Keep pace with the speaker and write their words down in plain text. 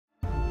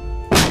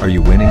Are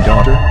you winning,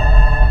 daughter?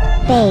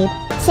 Babe,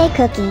 say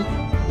cookie.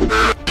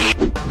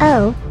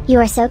 Oh, you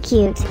are so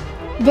cute.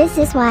 This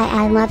is why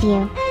I love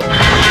you.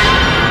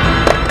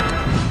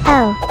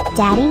 Oh,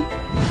 Daddy?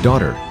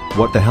 Daughter,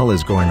 what the hell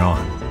is going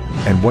on?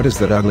 And what is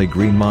that ugly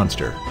green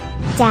monster?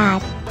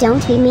 Dad,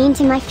 don't be mean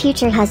to my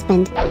future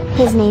husband.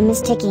 His name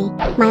is Tiky,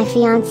 my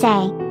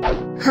fiancé.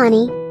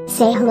 Honey,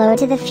 say hello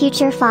to the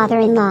future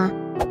father-in-law.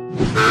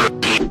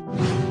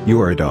 You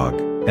are a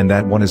dog, and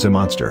that one is a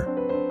monster.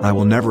 I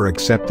will never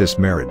accept this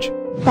marriage.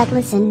 But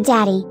listen,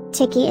 Daddy,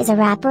 Tiky is a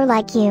rapper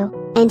like you,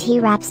 and he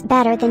raps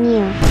better than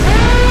you.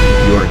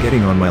 You are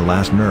getting on my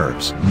last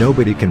nerves.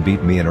 Nobody can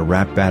beat me in a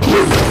rap battle.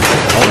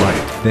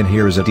 Alright, then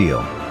here is a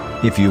deal.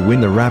 If you win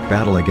the rap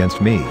battle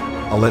against me,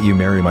 I'll let you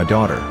marry my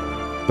daughter.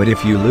 But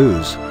if you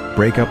lose,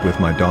 break up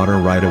with my daughter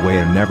right away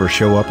and never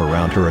show up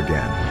around her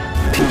again.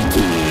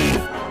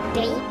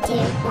 3, 2,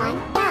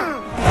 1, go!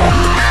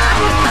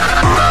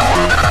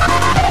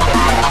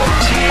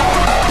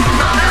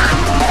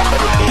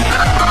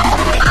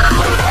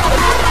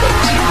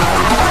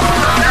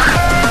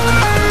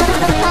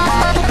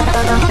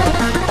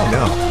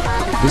 No.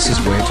 This is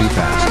way too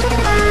fast.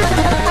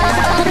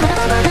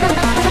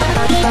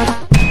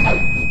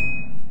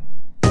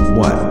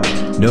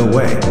 What? No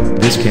way,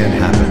 this can't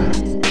happen.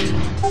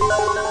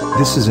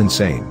 This is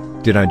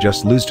insane. Did I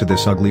just lose to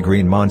this ugly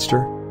green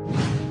monster?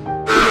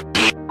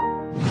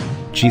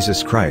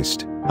 Jesus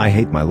Christ, I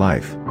hate my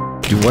life.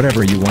 Do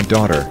whatever you want,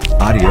 daughter.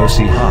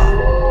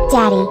 Adios-ha.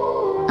 Daddy.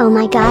 Oh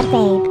my god,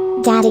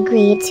 babe, Dad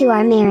agreed to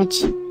our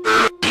marriage.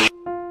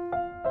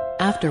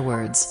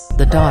 Afterwards,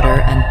 the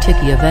daughter and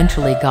Tiky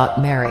eventually got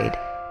married.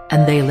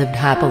 And they lived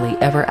happily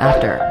ever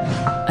after.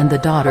 And the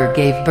daughter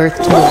gave birth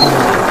to a boy.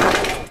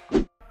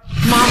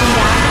 Mom and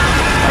Dad,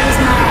 what is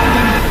my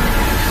identity?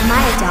 Am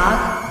I a dog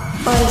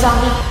or a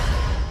zombie?